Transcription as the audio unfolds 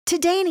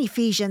Today in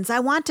Ephesians,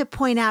 I want to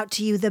point out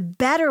to you the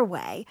better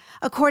way,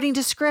 according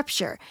to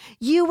Scripture.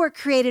 You were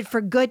created for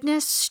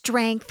goodness,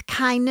 strength,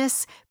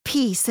 kindness,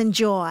 peace, and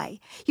joy.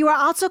 You are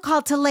also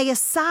called to lay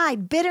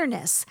aside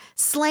bitterness,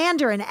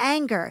 slander, and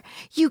anger.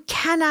 You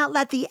cannot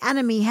let the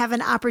enemy have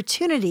an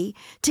opportunity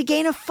to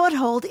gain a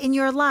foothold in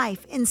your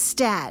life.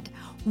 Instead,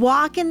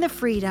 walk in the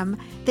freedom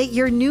that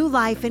your new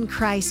life in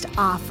Christ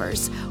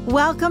offers.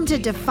 Welcome to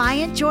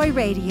Defiant Joy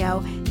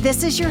Radio.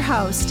 This is your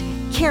host,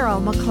 Carol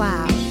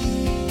McLeod.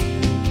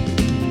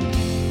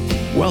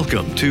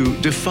 Welcome to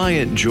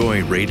Defiant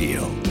Joy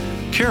Radio.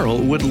 Carol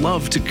would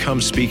love to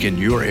come speak in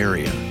your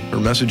area.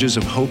 Her messages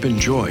of hope and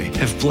joy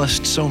have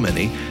blessed so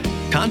many.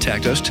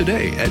 Contact us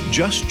today at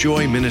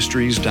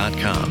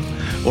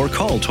justjoyministries.com or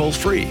call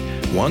toll-free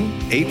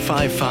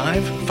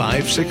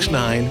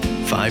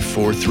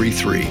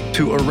 1-855-569-5433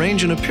 to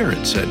arrange an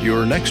appearance at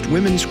your next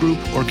women's group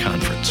or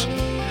conference.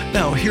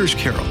 Now here's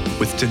Carol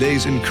with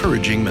today's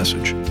encouraging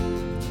message.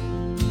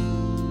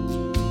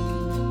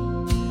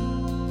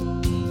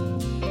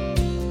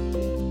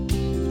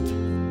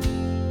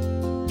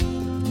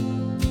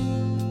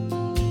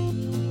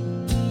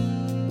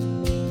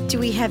 Do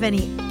we have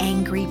any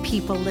angry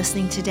people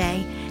listening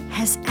today?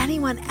 Has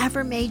anyone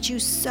ever made you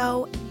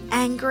so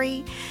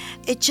angry?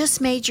 It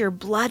just made your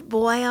blood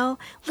boil?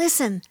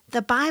 Listen,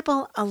 the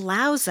Bible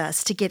allows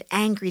us to get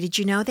angry. Did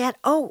you know that?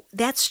 Oh,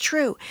 that's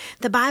true.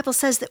 The Bible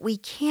says that we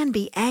can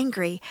be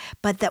angry,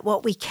 but that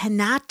what we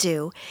cannot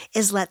do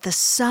is let the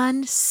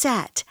sun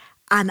set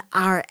on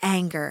our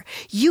anger.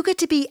 You get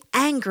to be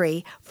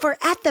angry for,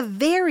 at the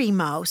very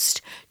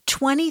most,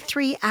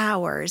 23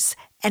 hours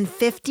and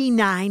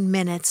 59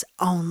 minutes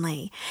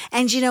only.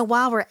 And you know,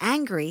 while we're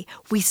angry,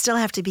 we still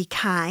have to be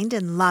kind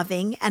and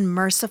loving and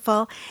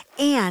merciful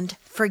and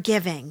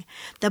forgiving.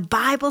 The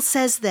Bible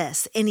says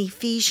this in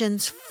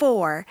Ephesians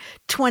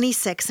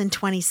 4:26 and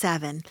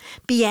 27.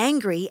 Be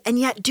angry and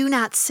yet do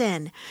not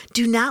sin.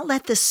 Do not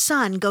let the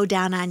sun go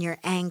down on your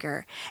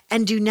anger,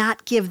 and do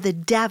not give the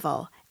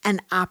devil an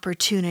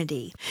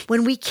opportunity.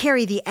 When we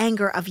carry the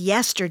anger of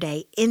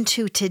yesterday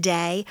into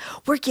today,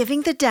 we're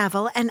giving the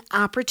devil an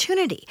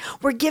opportunity.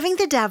 We're giving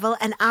the devil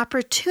an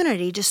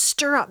opportunity to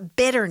stir up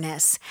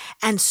bitterness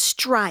and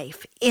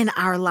strife in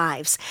our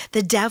lives.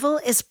 The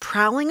devil is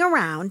prowling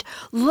around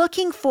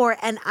looking for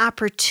an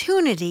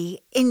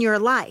opportunity in your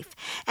life,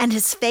 and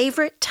his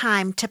favorite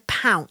time to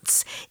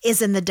pounce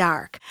is in the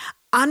dark.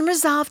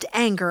 Unresolved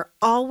anger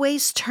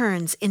always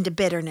turns into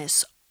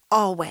bitterness.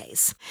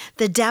 Always.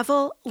 The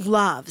devil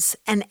loves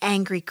an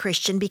angry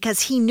Christian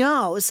because he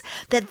knows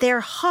that their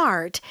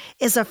heart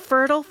is a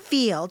fertile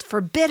field for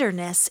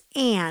bitterness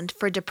and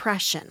for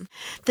depression.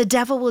 The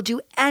devil will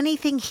do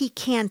anything he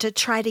can to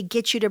try to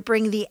get you to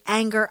bring the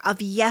anger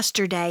of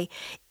yesterday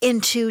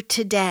into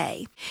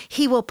today.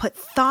 He will put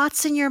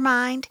thoughts in your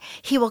mind.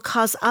 He will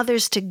cause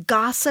others to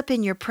gossip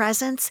in your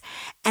presence.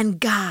 And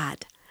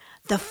God,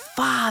 the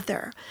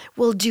Father,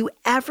 will do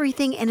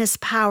everything in his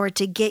power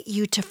to get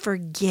you to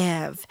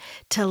forgive,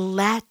 to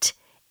let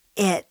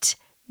it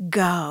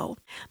go.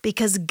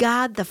 Because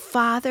God, the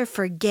Father,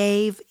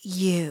 forgave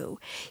you.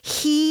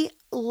 He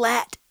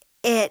let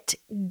it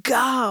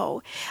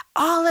go.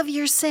 All of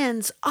your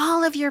sins,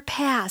 all of your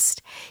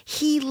past,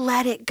 he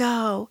let it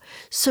go.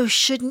 So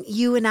shouldn't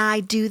you and I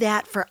do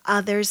that for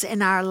others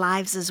in our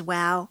lives as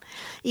well?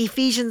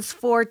 Ephesians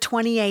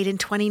 4:28 and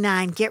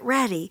 29. Get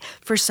ready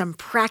for some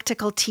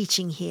practical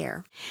teaching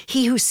here.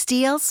 He who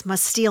steals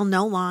must steal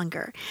no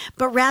longer,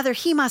 but rather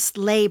he must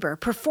labor,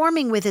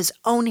 performing with his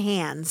own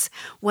hands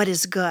what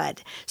is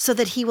good, so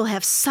that he will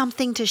have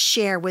something to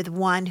share with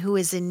one who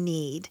is in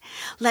need.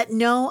 Let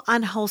no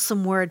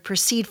unwholesome word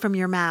proceed from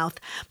your mouth,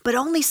 but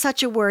only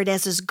such a word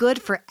as is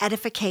good for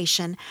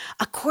edification,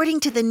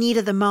 according to the need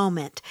of the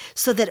moment,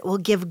 so that it will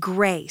give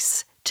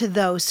grace to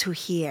those who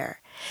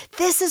hear.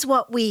 This is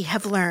what we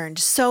have learned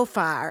so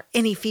far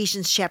in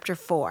Ephesians chapter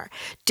 4.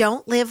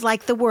 Don't live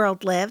like the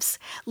world lives.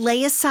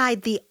 Lay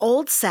aside the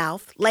old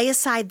self. Lay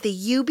aside the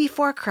you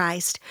before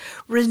Christ.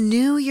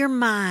 Renew your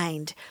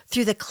mind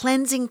through the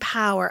cleansing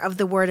power of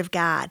the Word of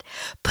God.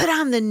 Put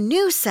on the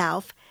new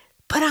self.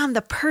 Put on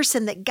the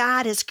person that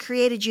God has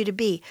created you to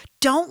be.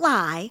 Don't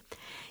lie.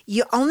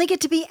 You only get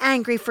to be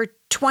angry for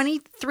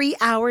 23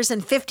 hours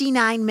and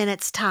 59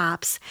 minutes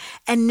tops.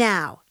 And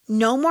now,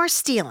 no more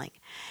stealing.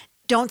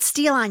 Don't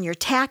steal on your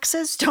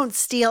taxes. Don't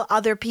steal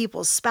other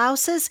people's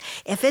spouses.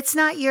 If it's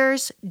not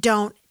yours,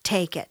 don't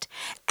take it.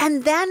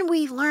 And then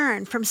we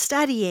learn from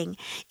studying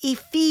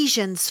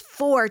Ephesians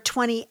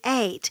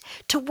 4:28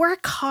 to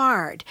work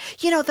hard.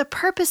 You know, the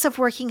purpose of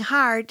working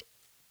hard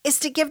is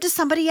to give to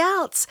somebody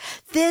else.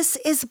 This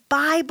is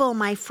Bible,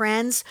 my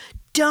friends.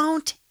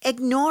 Don't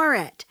ignore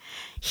it.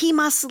 He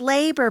must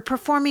labor,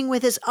 performing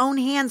with his own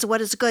hands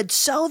what is good,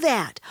 so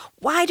that,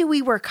 why do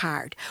we work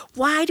hard?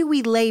 Why do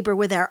we labor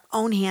with our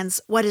own hands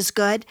what is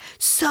good?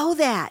 So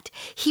that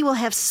he will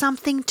have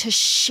something to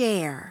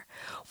share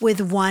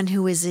with one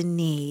who is in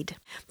need.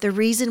 The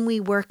reason we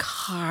work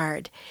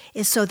hard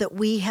is so that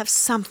we have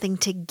something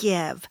to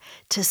give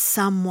to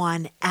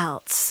someone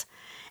else.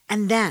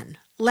 And then,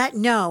 let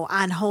no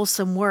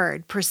unwholesome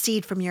word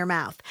proceed from your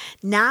mouth.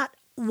 Not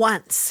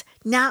once,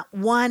 not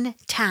one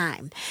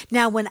time.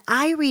 Now, when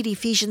I read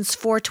Ephesians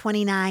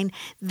 4:29,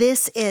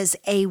 this is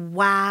a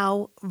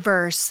wow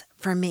verse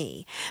for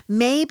me.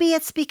 Maybe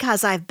it's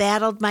because I've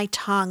battled my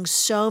tongue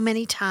so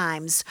many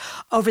times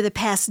over the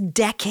past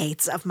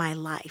decades of my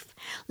life.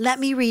 Let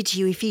me read to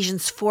you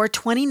Ephesians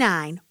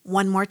 4:29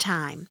 one more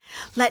time.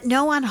 Let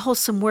no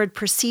unwholesome word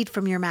proceed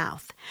from your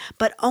mouth,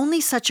 but only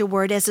such a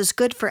word as is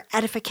good for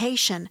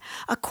edification,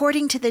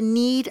 according to the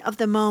need of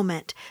the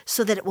moment,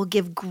 so that it will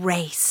give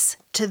grace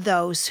to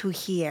those who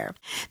hear.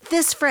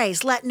 This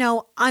phrase, let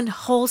no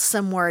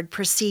unwholesome word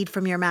proceed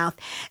from your mouth.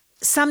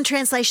 Some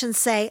translations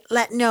say,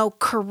 let no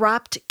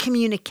corrupt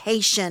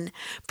communication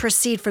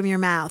proceed from your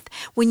mouth.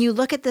 When you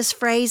look at this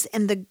phrase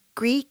in the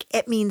Greek,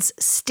 it means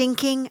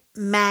stinking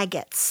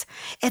maggots.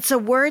 It's a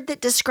word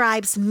that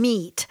describes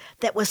meat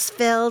that was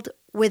filled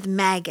with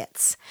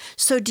maggots.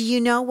 So do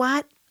you know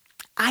what?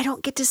 I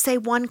don't get to say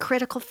one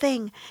critical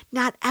thing.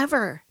 Not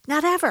ever.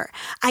 Not ever.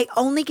 I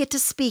only get to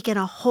speak in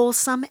a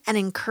wholesome and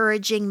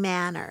encouraging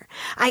manner.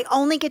 I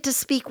only get to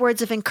speak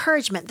words of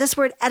encouragement. This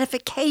word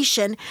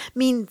edification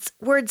means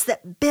words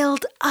that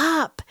build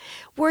up,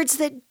 words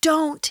that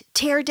don't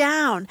tear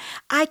down.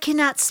 I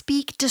cannot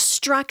speak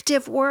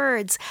destructive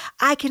words.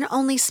 I can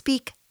only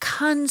speak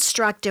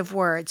constructive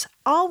words,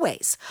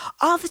 always,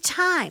 all the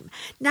time,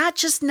 not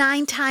just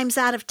 9 times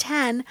out of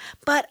 10,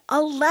 but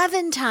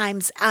 11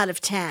 times out of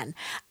 10.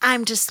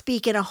 I'm to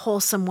speak in a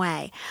wholesome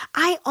way.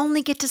 I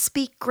only get to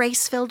speak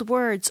grace-filled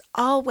words,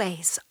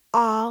 always,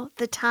 all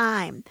the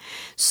time.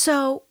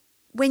 So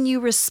when you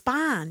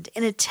respond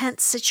in a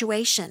tense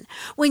situation,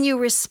 when you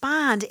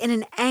respond in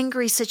an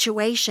angry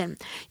situation,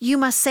 you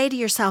must say to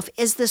yourself,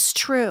 is this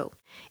true?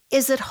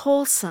 Is it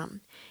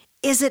wholesome?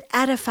 Is it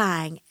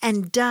edifying,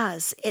 and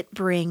does it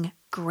bring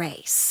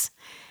grace?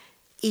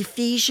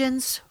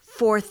 Ephesians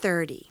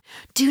 4:30.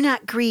 Do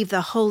not grieve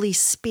the Holy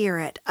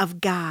Spirit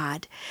of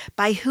God,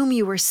 by whom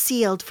you were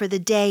sealed for the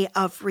day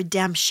of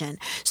redemption.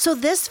 So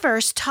this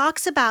verse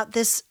talks about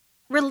this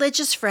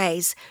religious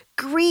phrase,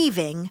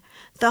 grieving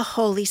the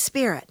Holy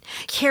Spirit.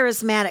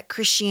 Charismatic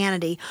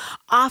Christianity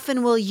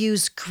often will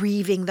use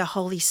grieving the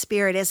Holy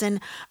Spirit as in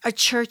a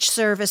church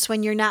service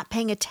when you're not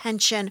paying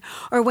attention,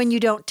 or when you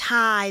don't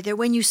tithe, or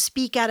when you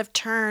speak out of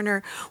turn,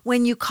 or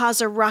when you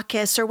cause a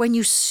ruckus, or when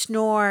you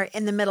snore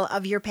in the middle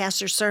of your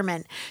pastor's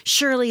sermon.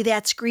 Surely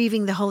that's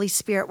grieving the Holy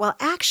Spirit. Well,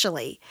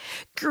 actually,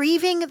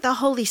 grieving the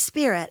Holy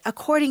Spirit,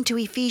 according to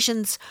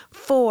Ephesians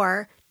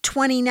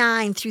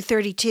 4:29 through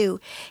 32,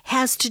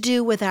 has to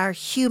do with our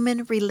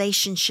human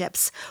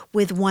relationships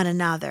with one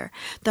another.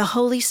 The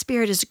Holy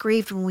Spirit is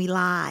grieved when we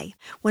lie,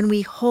 when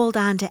we hold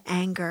on to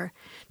anger.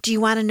 Do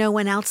you want to know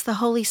when else the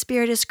Holy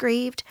Spirit is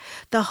grieved?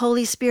 The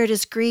Holy Spirit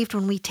is grieved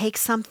when we take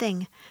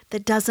something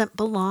that doesn't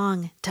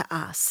belong to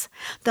us.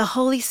 The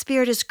Holy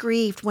Spirit is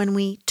grieved when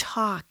we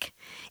talk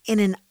in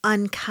an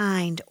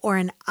unkind or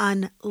an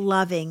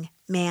unloving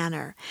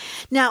manner.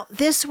 Now,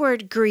 this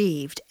word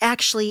grieved,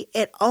 actually,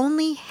 it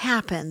only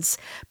happens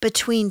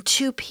between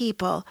two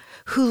people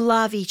who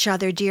love each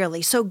other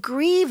dearly. So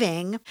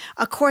grieving,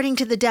 according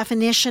to the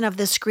definition of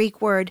this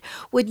Greek word,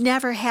 would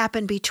never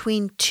happen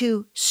between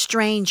two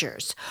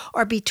strangers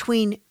or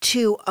between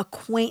two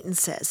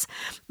acquaintances.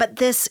 But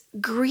this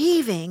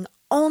grieving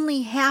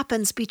only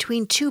happens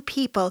between two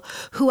people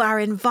who are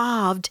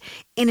involved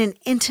in an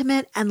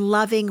intimate and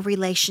loving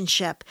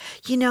relationship.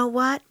 You know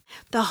what?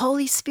 The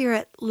Holy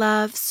Spirit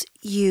loves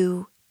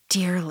you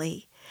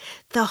dearly.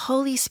 The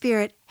Holy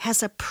Spirit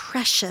has a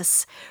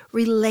precious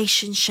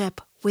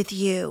relationship with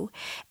you,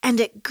 and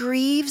it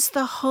grieves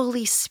the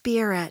Holy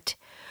Spirit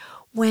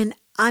when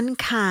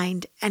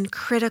unkind and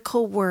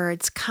critical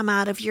words come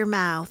out of your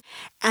mouth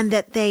and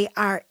that they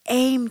are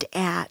aimed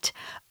at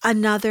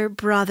another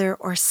brother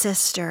or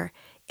sister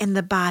in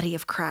the body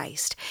of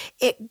Christ.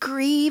 It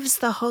grieves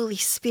the Holy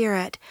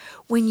Spirit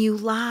when you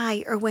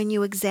lie or when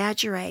you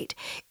exaggerate.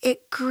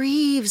 It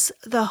grieves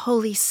the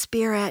Holy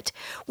Spirit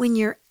when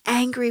you're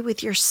angry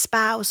with your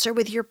spouse or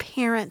with your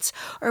parents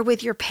or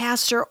with your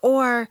pastor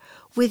or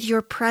with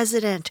your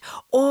president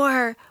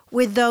or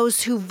with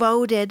those who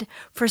voted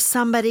for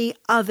somebody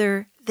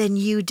other than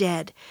you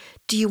did.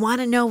 Do you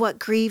want to know what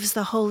grieves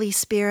the Holy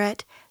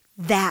Spirit?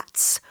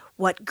 That's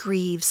what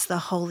grieves the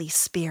Holy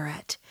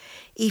Spirit.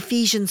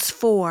 Ephesians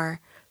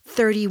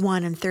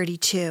 4:31 and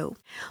 32.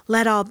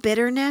 Let all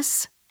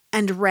bitterness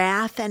and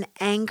wrath and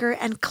anger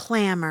and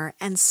clamor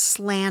and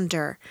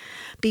slander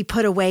be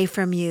put away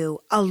from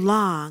you,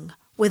 along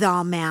with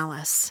all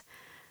malice.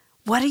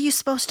 What are you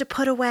supposed to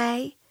put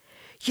away?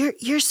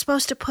 You're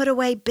supposed to put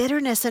away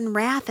bitterness and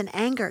wrath and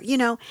anger. You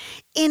know,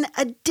 in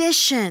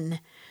addition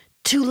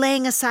to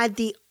laying aside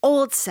the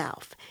old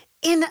self,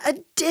 in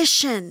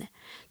addition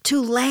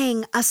to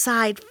laying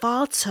aside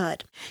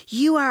falsehood,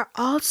 you are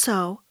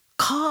also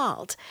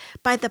called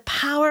by the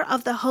power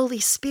of the Holy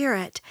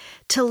Spirit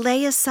to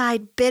lay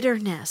aside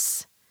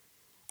bitterness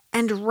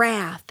and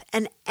wrath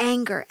and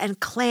anger and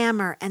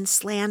clamor and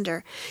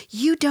slander.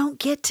 You don't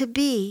get to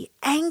be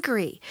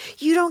angry.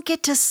 You don't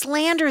get to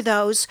slander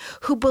those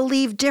who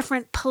believe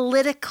different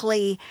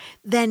politically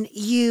than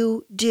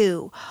you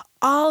do.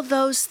 All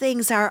those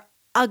things are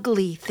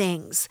ugly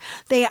things.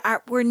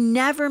 We're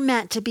never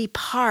meant to be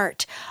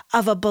part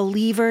of a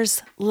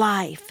believer's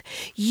life.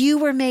 You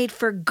were made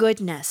for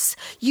goodness.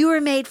 You were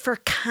made for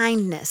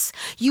kindness.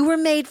 You were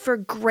made for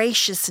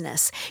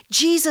graciousness.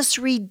 Jesus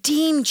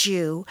redeemed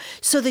you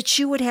so that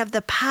you would have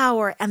the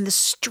power and the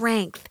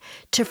strength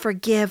to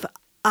forgive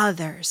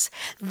others.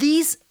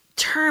 These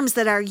terms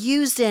that are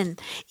used in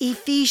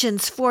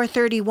Ephesians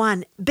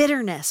 4:31,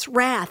 bitterness,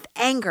 wrath,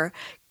 anger,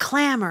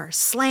 clamor,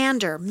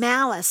 slander,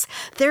 malice,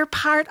 they're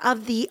part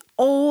of the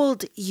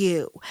old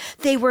you.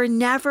 They were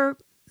never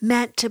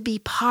meant to be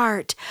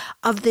part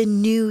of the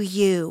new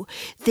you.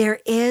 There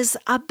is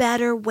a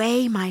better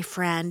way, my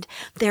friend.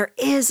 There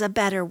is a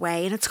better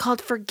way, and it's called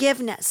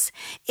forgiveness.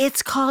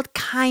 It's called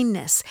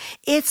kindness.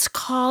 It's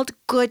called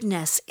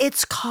goodness.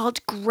 It's called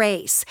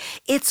grace.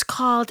 It's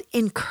called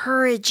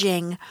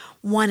encouraging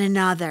one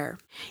another.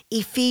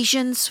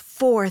 Ephesians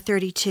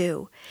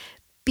 4:32.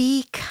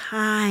 Be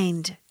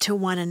kind to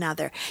one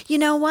another. You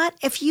know what?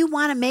 If you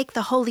want to make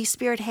the Holy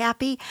Spirit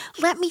happy,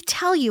 let me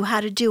tell you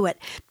how to do it.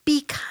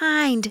 Be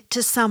kind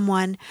to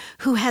someone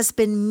who has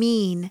been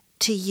mean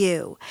to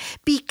you.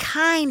 Be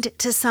kind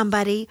to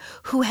somebody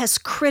who has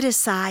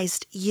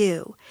criticized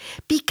you.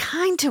 Be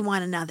kind to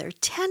one another,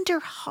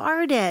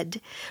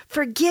 tender-hearted,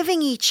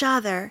 forgiving each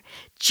other,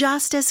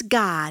 just as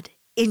God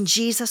in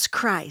Jesus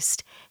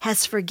Christ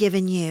has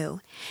forgiven you.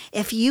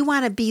 If you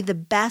want to be the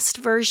best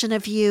version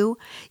of you,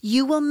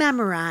 you will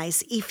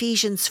memorize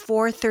Ephesians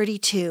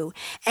 4:32,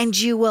 and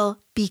you will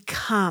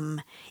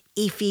become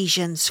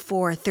Ephesians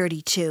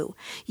 4:32.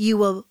 You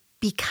will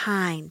be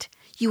kind.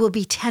 You will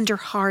be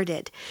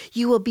tender-hearted.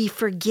 You will be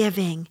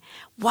forgiving.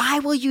 Why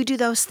will you do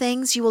those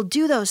things? You will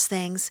do those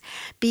things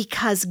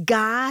because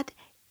God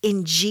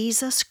in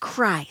Jesus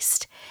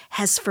Christ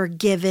has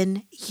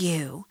forgiven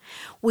you.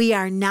 We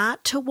are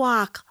not to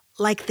walk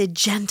like the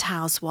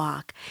Gentiles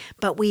walk,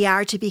 but we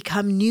are to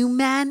become new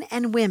men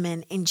and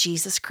women in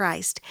Jesus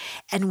Christ,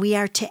 and we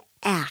are to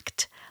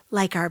act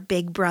like our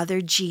big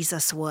brother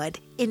Jesus would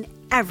in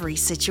every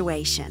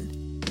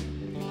situation.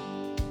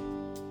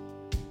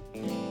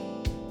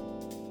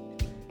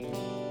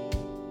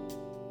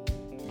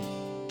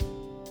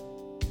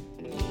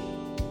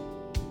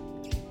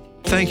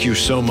 Thank you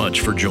so much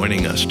for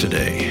joining us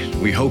today.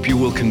 We hope you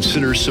will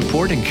consider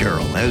supporting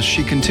Carol as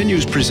she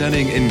continues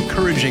presenting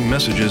encouraging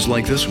messages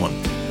like this one.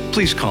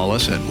 Please call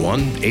us at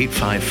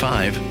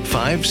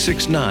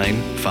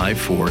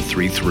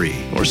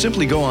 1-855-569-5433 or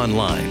simply go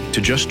online to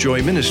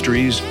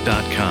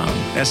justjoyministries.com.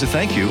 As a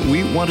thank you,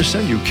 we want to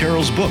send you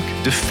Carol's book,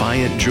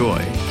 Defiant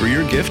Joy, for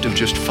your gift of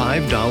just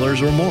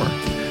 $5 or more.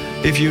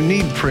 If you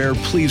need prayer,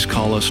 please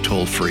call us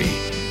toll-free.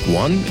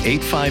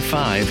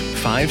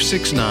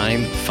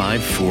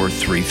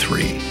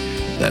 1-855-569-5433.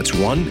 That's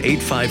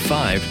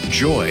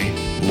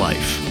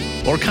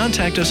 1-855-JOY-LIFE. Or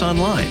contact us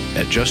online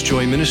at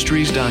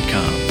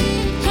justjoyministries.com.